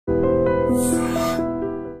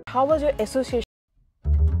How was your association?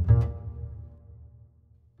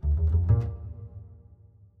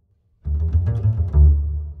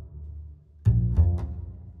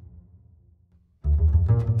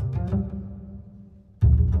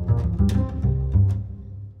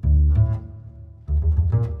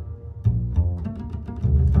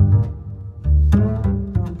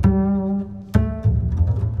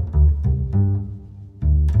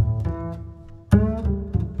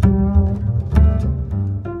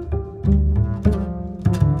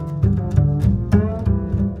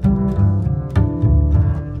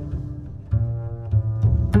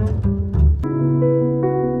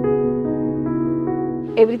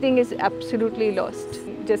 Everything is absolutely lost.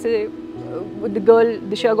 Just the girl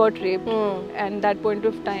Disha got raped, and that point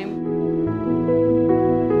of time.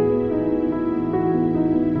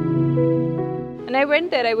 And I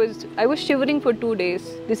went there. I was shivering for 2 days.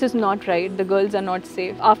 This is not right. The girls are not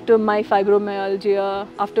safe. After my fibromyalgia,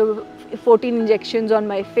 after 14 injections on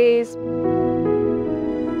my face.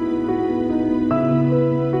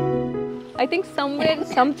 I think somewhere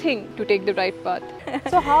something to take the right path.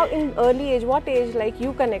 So how in early age, what age like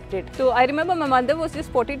you connected? So I remember my mother was just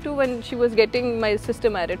 42 when she was getting my sister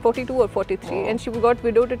married, 42 or 43, and she got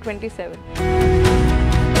widowed at 27.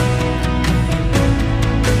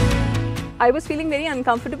 I was feeling very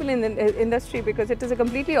uncomfortable in the industry because it is a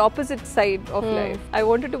completely opposite side of life. I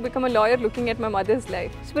wanted to become a lawyer looking at my mother's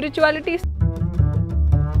life. Spirituality.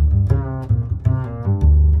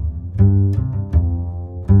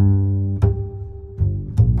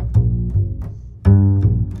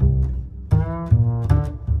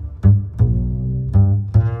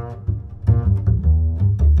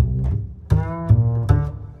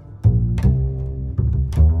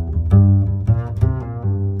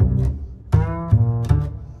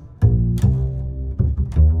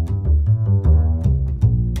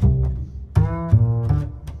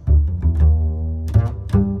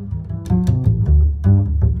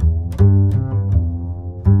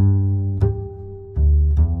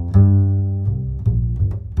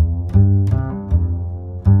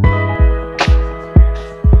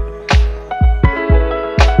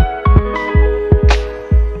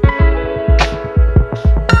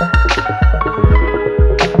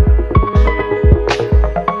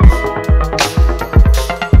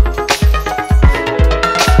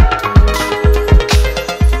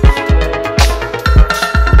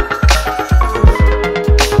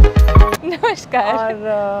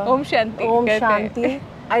 Om Shanti. Om Shanti.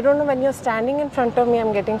 I don't know, when you're standing in front of me,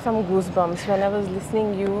 I'm getting some goosebumps when I was listening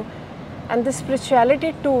you. And the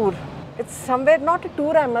spirituality tour, it's somewhere not a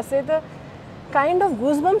tour, I must say, the kind of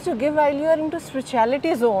goosebumps you give while you are into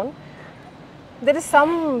spirituality zone. There is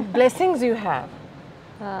some blessings you have.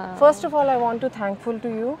 First of all, I want to thankful to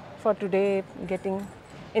you for today getting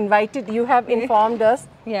invited. You have informed us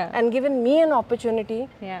and given me an opportunity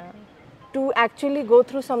to actually go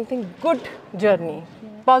through something good journey,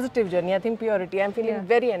 positive journey. I think purity. I'm feeling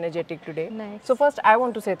very energetic today. Nice. So first, I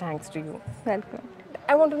want to say thanks to you. Welcome.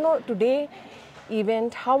 I want to know today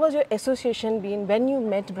event, how was your association been when you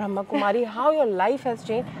met Brahma Kumari, how your life has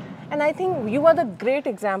changed. And I think you are the great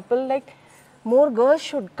example, like more girls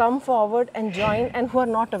should come forward and join and who are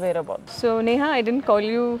not aware about this. So Neha, I didn't call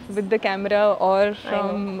you with the camera or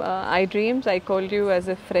from iDreams. I called you as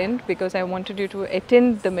a friend because I wanted you to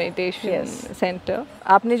attend the meditation center.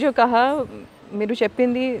 आपने जो कहा మీరు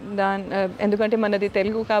చెప్పింది ఎందుకంటే మనది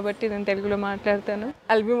తెలుగు కాబట్టి నేను తెలుగులో మాట్లాడతాను.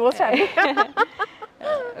 I'll be most happy.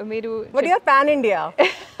 మీరు But you are pan India.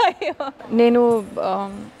 నేను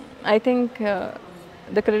I think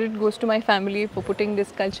the credit goes to my family for putting this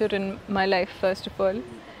culture in my life first of all.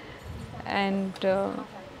 And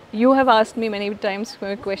you have asked me many times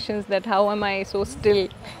questions that how am I so still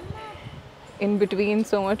in between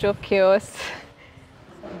so much of chaos?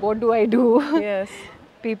 What do I do? Yes.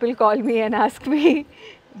 People call me and ask me,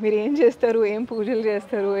 మీరు ఏం చేస్తారు, ఏం పూజలు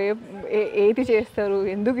చేస్తారు, ఏది చేస్తారు,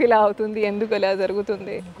 ఎందుకు ఇలా అవుతుంది, ఎందుకు ఇలా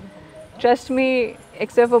జరుగుతుంది. Trust me,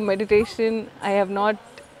 except for meditation, I have not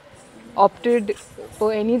opted for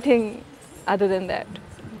anything other than that.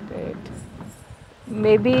 Great.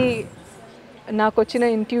 Maybe నాకు వచ్చిన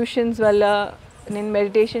intuitions వల్ల, నేను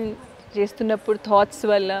meditation చేస్తున్నప్పుడు thoughts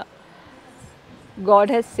వల్ల, God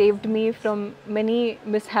has saved me from many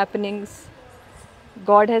mishappenings.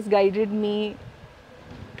 God has guided me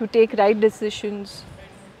to take right decisions.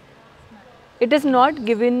 It has not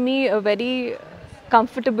given me a very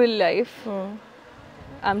comfortable life.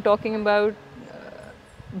 I'm talking about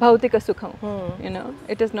bhautika sukham, you know.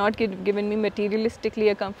 It has not given me materialistically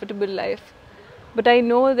a comfortable life. But I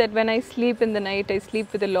know that when I sleep in the night, I sleep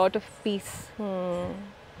with a lot of peace.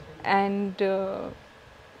 And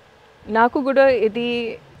నాకు కూడా ఇది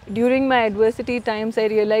during my adversity times I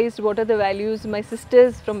realized what are the values my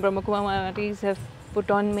sisters from Brahmakumaris have put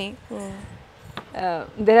on me.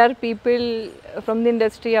 There are people from the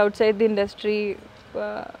industry, outside the industry,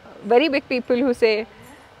 very big people who say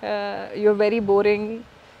you're very boring,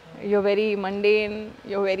 you're very mundane,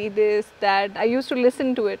 you're very this, that. I used to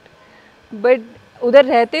listen to it. But udhar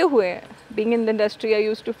rehte hue, being in the industry, I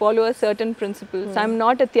used to follow a certain principles. I'm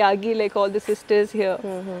not a tyagi like all the sisters here.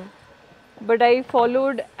 But I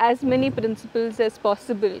followed as many principles as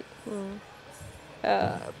possible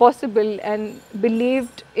and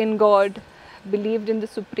believed in God, believed in the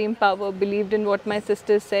supreme power, believed in what my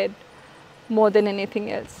sisters said more than anything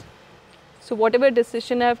else. So whatever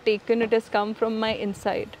decision I have taken, it has come from my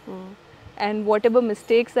inside. And whatever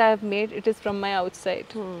mistakes I have made, it is from my outside.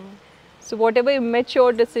 So whatever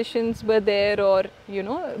immature decisions were there, or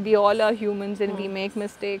we all are humans and we make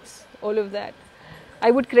mistakes, all of that, I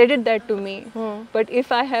would credit that to me. But if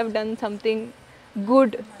I have done something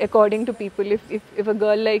good according to people, if a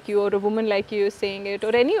girl like you or a woman like you is saying it,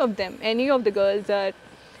 or any of them, any of the girls are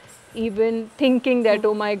even thinking that,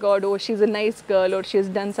 oh my God, oh she's a nice girl, or she's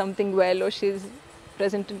done something well, or she's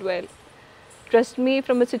presented well. Trust me,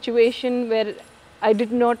 from a situation where I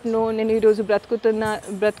did not know nenu roju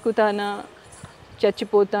bratkutana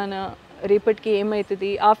chachipotana repatki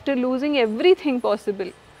emaitadi, after losing everything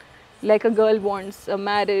possible, like a girl wants a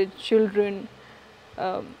marriage, children,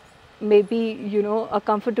 maybe a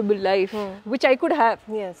comfortable life, which I could have,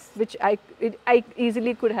 Yes. which I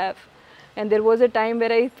easily could have. And there was a time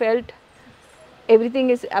where I felt everything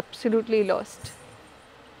is absolutely lost.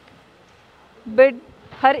 But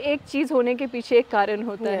हर एक चीज़ होने के पीछे एक कारण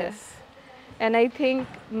होता है. And I think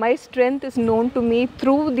my strength is known to me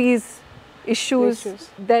through these issues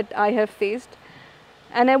that I have faced.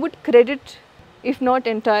 And I would credit, if not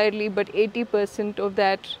entirely, but 80% of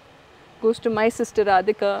that goes to my sister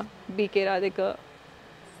Radhika, BK Radhika,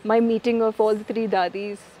 my meeting of all the three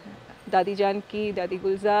dadis, Dadi Janki, Dadi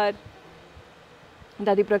Gulzar,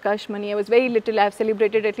 Dadi Prakash Mani. I was very little. I have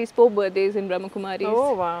celebrated at least 4 birthdays in Brahmakumaris.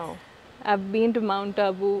 Oh, wow. I've been to Mount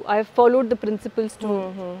Abu. I have followed the principles to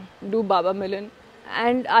do Baba Milan.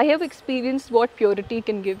 And I have experienced what purity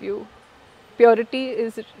can give you. Purity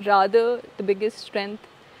is rather the biggest strength.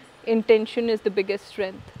 Intention is the biggest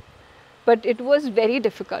strength. But it was very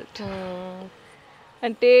difficult.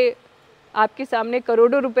 अंते आपके सामने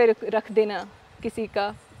करोड़ों रुपए रख देना किसी का,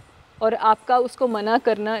 और आपका उसको मना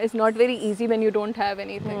करना is not very easy when you don't have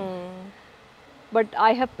anything. But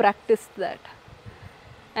I have practiced that.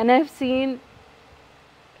 And I'm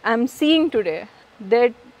seeing today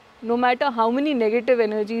that no matter how many negative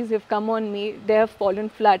energies have come on me, they have fallen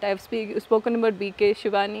flat. I've spoken about BK,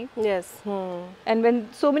 Shivani. Yes. And when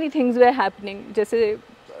so many things were happening, just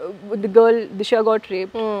the girl Disha got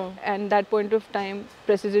raped, and that point of time,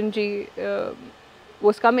 President Ji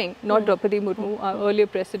was coming, not Draupadi Murmu, our earlier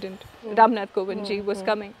president, Ramnath Kovind Ji was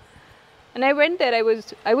coming. And I went there.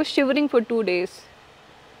 I was shivering for 2 days.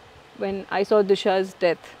 When I saw Disha's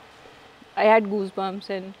death, I had goosebumps,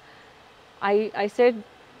 and I said,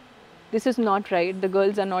 this is not right, the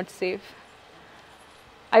girls are not safe.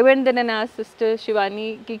 I went then and asked Sister Shivani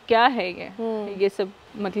कि क्या है ये सब,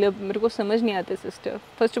 मतलब मेरे को समझ नहीं आता sister.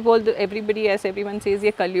 First of all, everybody, as everyone says,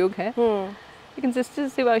 ये कलयुग है. लेकिन Sister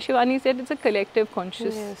Shivani said it's a collective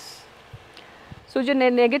conscious. Yes. So जो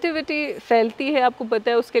negativity फैलती है, आपको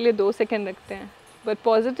पता है, उसके लिए 2 सेकंड रखते हैं. But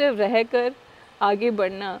positive रहकर आगे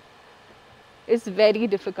बढ़ना is very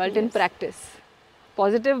difficult in practice.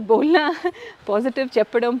 Positive bolna, positive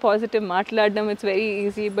cheppadam, positive maatladam, it's very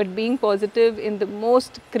easy. But being positive in the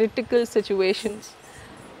most critical situations,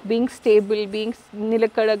 being stable, being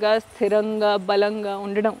nilakadaga, sthiranga, balanga,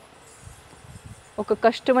 undadam, oka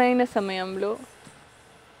kashtamayina samayamlo,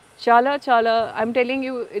 chala, I'm telling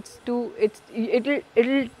you,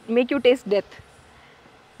 it'll make you taste death.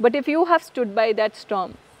 But if you have stood by that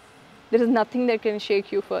storm, there is nothing that can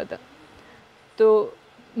shake you further. तो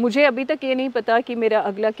मुझे अभी तक ये नहीं पता कि मेरा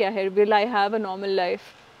अगला क्या है. Will I have a normal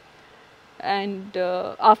life? And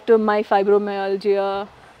after my fibromyalgia,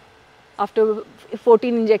 after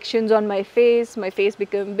 14 injections on my face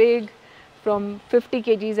became big. From 50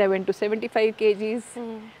 kgs I went to 75 kgs.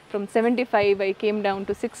 From 75 I came down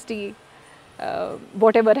to 60.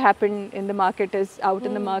 Whatever happened in the market is out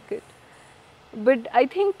in the market. But I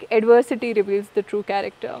think adversity reveals the true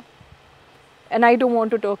character. And I don't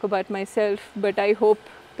want to talk about myself, but I hope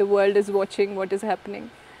the world is watching what is happening.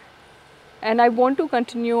 And I want to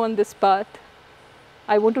continue on this path.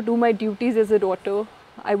 I want to do my duties as a daughter.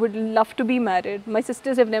 I would love to be married. My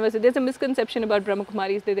sisters have never said. There's a misconception about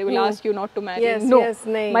Brahmakumaris that they will ask you not to marry. Yes, No. yes,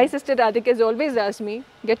 nahi. My sister Radhika has always asked me,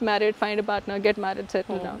 get married, find a partner, get married,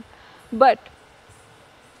 settle down. But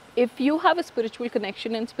if you have a spiritual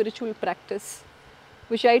connection and spiritual practice,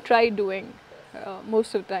 which I try doing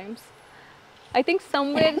most of the times, I think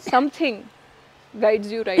somewhere something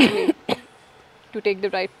guides you rightly to take the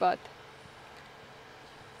right path.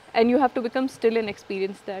 And you have to become still and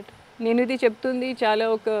experience that. నేను ఇది చెప్తుంది చాలా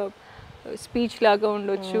ఒక speech లాగా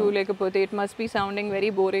ఉండొచ్చు, లేకపోతే it must be sounding very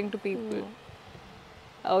boring to people,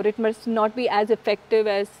 or it must not be as effective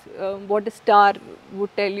as what a star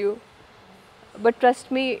would tell you. But trust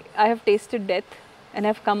me, I have tasted death and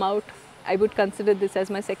have come out. I would consider this as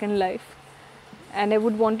my second life, and I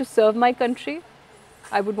would want to serve my country.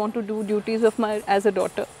 I would want to do duties of my as a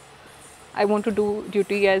daughter. I want to do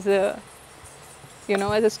duty as a, you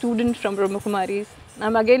know, as a student from Brahmakumaris.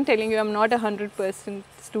 I'm again telling you, I'm not 100%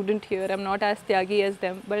 student here. I'm not as tyagi as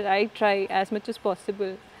them, but I try as much as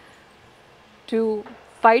possible to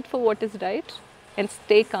fight for what is right and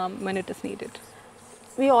stay calm when it is needed.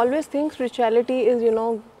 We always think spirituality is, you know,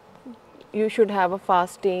 you should have a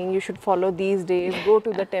fasting, you should follow these days, go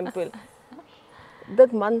to the temple. The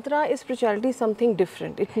mantra is spirituality is something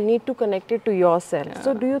different. It need to connect it to yourself.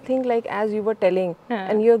 So do you think, like as you were telling,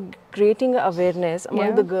 and you're creating awareness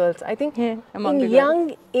among the girls, I think among in the young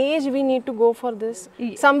age we need to go for this.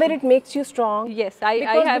 Somewhere it makes you strong. Yes, I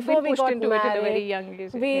have been pushed into it at a very young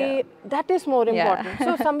age. That is more important.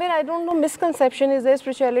 So somewhere, I don't know, misconception is there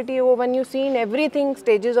spirituality, or when you see in everything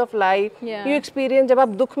stages of life, you experience, जब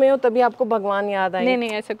आप दुख में हो तभी आपको भगवान याद आए.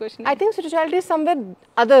 नहीं ऐसा कुछ नहीं. I think spirituality is somewhere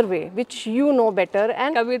other way, which you know better.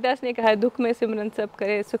 And Kabirdas ने कहा, दुख में सिमरन सब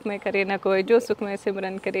करे, सुख में करे ना कोई, जो सुख में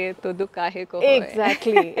सिमरन करे तो दुख काहे को होए.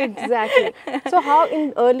 Exactly. So how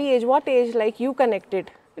in early age, what age, like you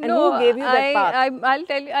connected, and who gave you that path?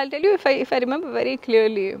 I'll tell you, if I remember very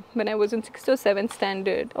clearly, when I was in 6th or 7th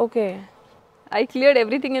standard. Okay. I cleared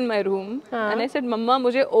everything in my room and I said, Mama,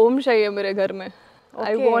 मुझे ओम चाहिए मेरे घर में.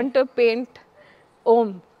 I want to paint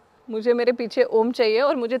ओम. मुझे मेरे पीछे ओम चाहिए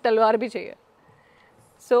और मुझे तलवार भी चाहिए.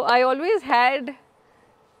 So I always had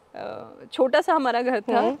छोटा सा हमारा घर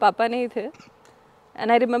था, पापा नहीं थे,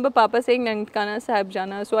 and I remember Papa saying Nankana Sahib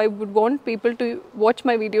jana, so I would want people to watch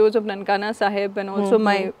my videos of Nankana Sahib and also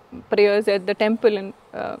my prayers at the temple in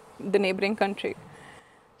the neighboring country.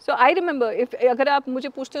 So I remember, if अगर आप मुझे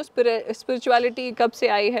पूछते हो spirituality कब से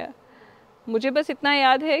आई है, मुझे बस इतना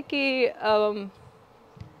याद है कि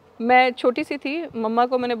मैं छोटी सी थी, मम्मा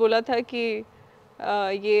को मैंने बोला था कि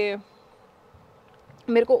ये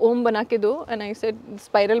मेरे को ओम बना के दो, एंड आई सेड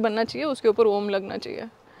स्पाइरल बनना चाहिए, उसके ऊपर ओम लगना चाहिए.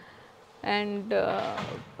 एंड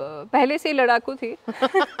पहले से ही लड़ाकू थी.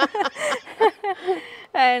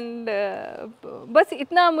 एंड बस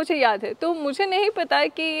इतना मुझे याद है. तो मुझे नहीं पता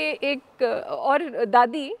कि ये एक, और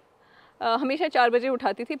दादी हमेशा 4 बजे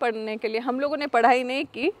उठाती थी पढ़ने के लिए. हम लोगों ने पढ़ाई नहीं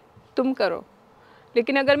की, तुम करो.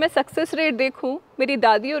 लेकिन अगर मैं सक्सेस रेट देखूं, मेरी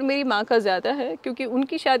दादी और मेरी माँ का ज़्यादा है, क्योंकि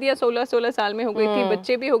उनकी शादियाँ 16-16 साल में हो गई थी,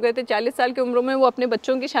 बच्चे भी हो गए थे. 40 साल की उम्र में वो अपने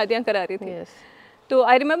बच्चों की शादियाँ करा रही थी. तो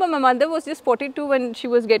I remember my mother was just 42 when she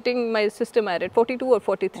was getting my sister married, 42 और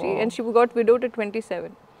 43, and she got widowed eight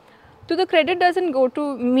 27. तो the credit doesn't go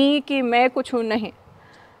to me कि मैं कुछ हूँ, नहीं.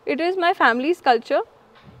 It is my families culture.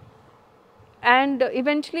 And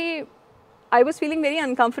eventually I was feeling very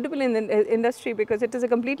uncomfortable in the industry because it is a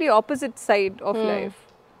completely opposite side of life,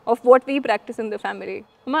 of what we practice in the family.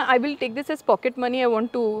 Mama, I will take this as pocket money. I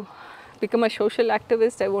want to become a social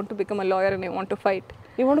activist. I want to become a lawyer and I want to fight.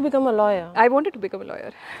 You want to become a lawyer? I wanted to become a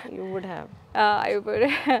lawyer. You would have.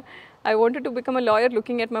 I wanted to become a lawyer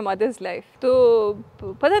looking at my mother's life. तो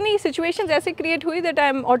पता नहीं situations ऐसे create हुई that I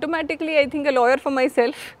am automatically, I think, a lawyer for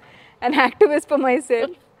myself, an activist for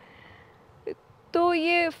myself. तो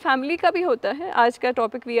ये family का भी होता है. आज का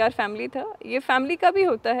टॉपिक वी आर फैमिली था, ये फैमिली का भी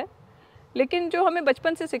होता है. लेकिन जो हमें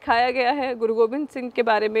बचपन से सिखाया गया है गुरु गोविंद सिंह के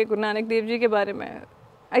बारे में, गुरु नानक देव जी के बारे में,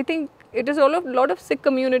 I think it is all of lot of Sikh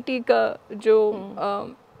community का जो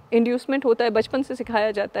इंड्यूसमेंट होता है, बचपन से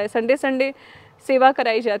सिखाया जाता है. संडे संडे सेवा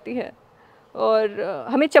कराई जाती है और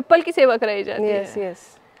हमें चप्पल की सेवा कराई जाती है,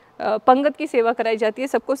 पंगत की सेवा कराई जाती है,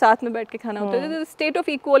 सबको साथ में बैठ के खाना होता है. State of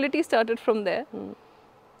equality started from there.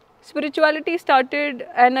 Spirituality started,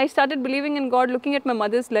 and I started believing in God looking at my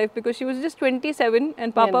mother's life, because she was just 27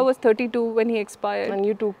 and Papa was 32 when he expired. And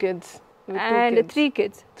you 2 kids. And 3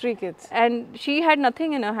 kids. 3 kids. And she had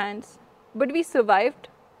nothing in her hands. But we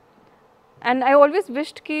survived. And I always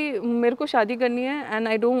wished कि मेरे को शादी करनी है,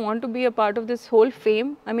 and I don't want to be a part of this whole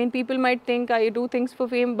fame. I mean, people might think I do things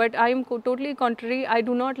for fame, but I am totally contrary. I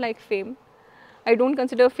do not like fame. I don't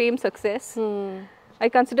consider fame success. I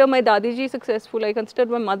consider my dadiji successful, I consider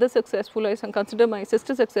my mother successful, I consider my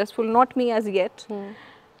sister successful, not me as yet.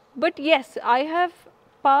 But yes, I have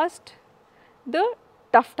passed the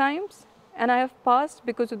tough times, and I have passed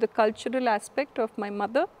because of the cultural aspect of my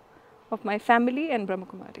mother, of my family and Brahma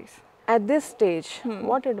Kumaris. At this stage,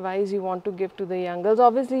 what advice you want to give to the young girls?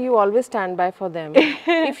 Obviously, you always stand by for them.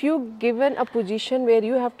 If you given a position where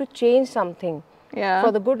you have to change something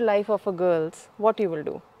for the good life of a girls, what you will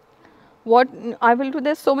do? What I will do,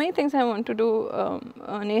 there's so many things I want to do,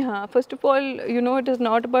 Neha. First of all, you know, it is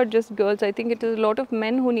not about just girls. I think it is a lot of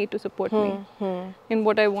men who need to support me in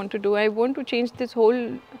what I want to do. I want to change this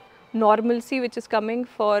whole normalcy which is coming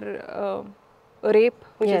for rape,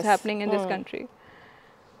 which is happening in this country.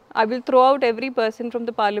 I will throw out every person from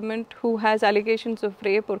the parliament who has allegations of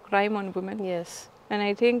rape or crime on women. Yes. And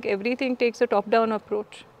I think everything takes a top-down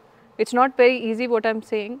approach. It's not very easy what I'm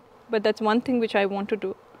saying, but that's one thing which I want to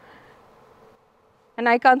do. And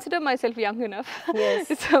I consider myself young enough.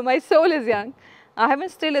 Yes. So my soul is young. I haven't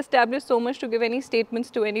still established so much to give any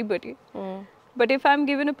statements to anybody. But if I'm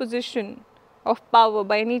given a position of power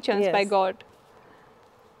by any chance, by God,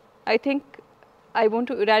 I think I want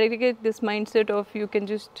to eradicate this mindset of you can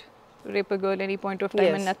just rape a girl any point of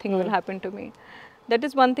time and nothing will happen to me. That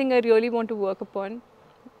is one thing I really want to work upon.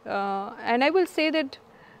 And I will say that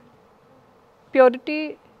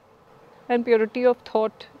purity and purity of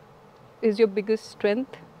thought is your biggest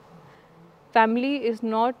strength. Family is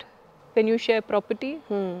not when you share property.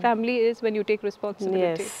 Family is when you take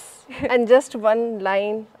responsibility. Yes. And just one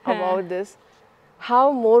line about this.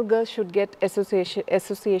 How more girls should get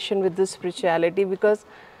association with this spirituality, because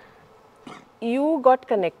you got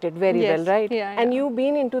connected very well, right? And you've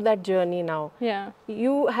been into that journey now.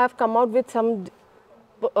 You have come out with some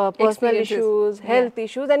personal issues, health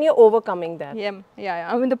issues, and you're overcoming that.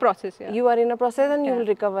 I'm in the process. You are in a process and you will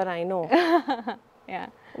recover, I know.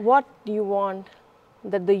 What do you want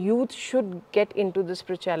that the youth should get into the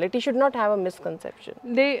spirituality? Should not have a misconception.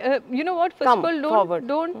 They, you know what? First of all,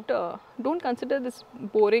 don't consider this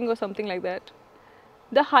boring or something like that.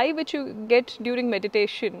 The high which you get during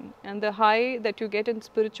meditation and the high that you get in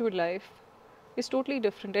spiritual life is totally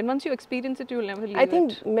different. And once you experience it, you will never leave it. I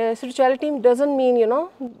think spirituality doesn't mean, you know,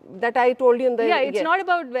 that I told you in the... it's not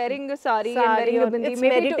about wearing a sari and wearing a bindi. It's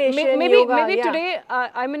meditation, yoga, maybe today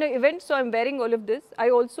I'm in an event, so I'm wearing all of this. I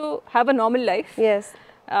also have a normal life. Yes.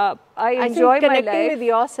 I enjoy my life. Connecting with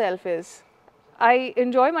yourself is... I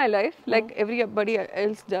enjoy my life like everybody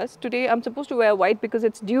else does. Today I'm supposed to wear white because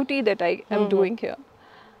it's duty that I am doing here.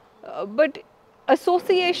 But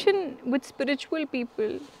association with spiritual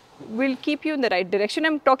people will keep you in the right direction.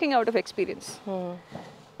 I'm talking out of experience.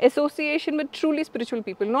 Association with truly spiritual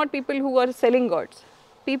people, not people who are selling gods.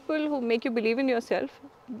 People who make you believe in yourself,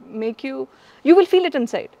 you will feel it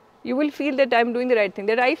inside. You will feel that I'm doing the right thing,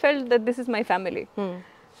 that I felt that this is my family.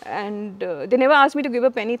 And they never asked me to give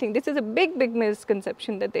up anything. This is a big, big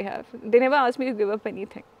misconception that they have. They never asked me to give up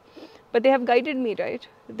anything. But they have guided me, right?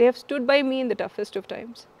 They have stood by me in the toughest of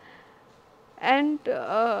times. And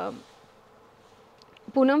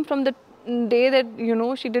Poonam, from the day that, you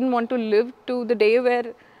know, she didn't want to live to the day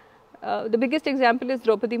where the biggest example is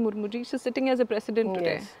Draupadi Murmuji. She's sitting as a president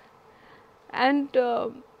today. And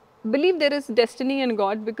believe there is destiny in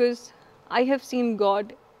God, because I have seen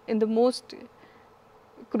God in the most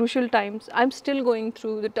crucial times. I'm still going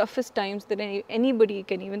through the toughest times that anybody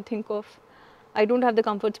can even think of. I don't have the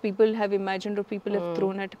comforts people have imagined or people have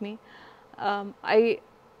thrown at me. I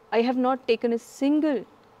have not taken a single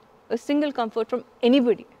comfort from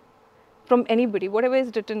anybody. Whatever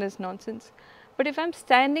is written is nonsense. But if I'm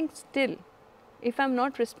standing still, if I'm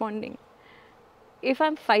not responding, if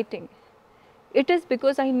I'm fighting, it is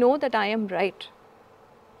because I know that I am right.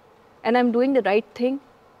 And I'm doing the right thing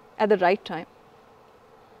at the right time.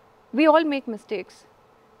 We all make mistakes.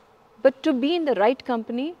 But to be in the right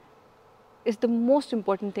company is the most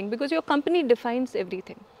important thing, because your company defines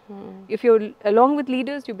everything. If you're along with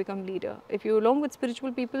leaders, you become leader. If you're along with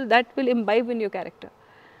spiritual people, that will imbibe in your character.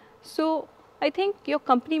 So I think your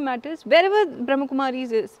company matters. Wherever Brahma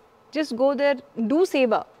Kumaris is, just go there, do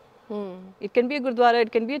seva. It can be a Gurdwara,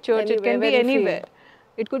 it can be a church, it can be anywhere.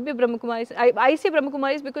 It could be Brahma Kumaris. I say Brahma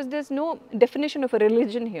Kumaris because there's no definition of a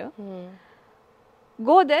religion here.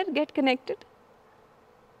 Go there, get connected,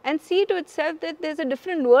 and see to itself that there's a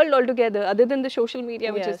different world altogether other than the social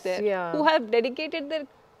media which is there, who have dedicated their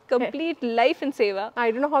complete life in seva.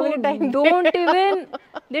 I don't know how many times.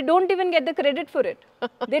 They don't even get the credit for it.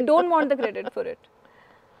 They don't want the credit for it.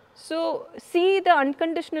 So see the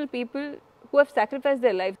unconditional people who have sacrificed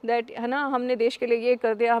their life. That है ना, हमने देश के लिए ये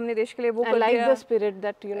कर दिया, हमने देश के लिए वो कर दिया. I like the spirit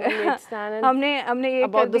that made stand and हमने ये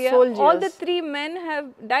about कर the दिया. soldiers. All the 3 men have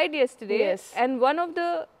died yesterday. Yes. And one of the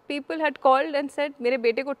people had called and said, मेरे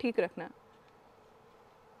बेटे को ठीक रखना.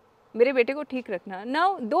 मेरे बेटे को ठीक रखना.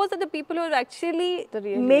 Now those are the people who are actually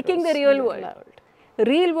making the real world.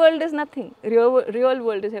 Real world is nothing. Real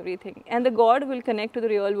world is everything. And the God will connect to the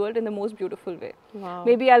real world in the most beautiful way. Wow.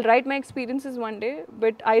 Maybe I'll write my experiences one day,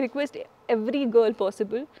 but I request every girl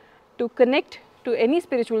possible to connect to any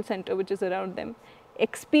spiritual center which is around them,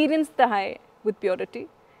 experience the high with purity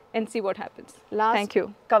and see what happens. Last Thank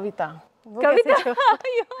you. Kavita. Kavita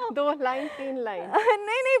 2 line 3 line.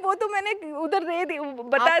 नहीं वो तो मैंने उधर दे दी,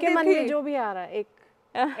 बता दी थी. आपके मन में जो भी आ रहा है, एक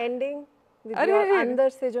एंडिंग अंदर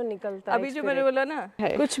से जो निकलता है. अभी जो मैंने बोला ना,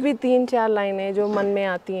 कुछ भी 3-4 लाइनें जो मन में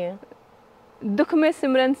आती हैं. दुख में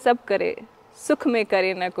सिमरन सब करे, सुख में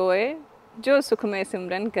करे न कोई, जो सुख में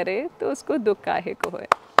सिमरन करे तो उसको दुख काहे को होए.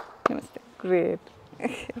 नमस्ते. Great.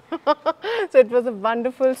 So it was a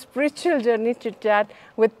wonderful spiritual journey chit chat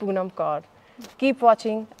with Poonam Kaur. Keep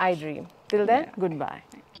watching iDream. Till then, goodbye.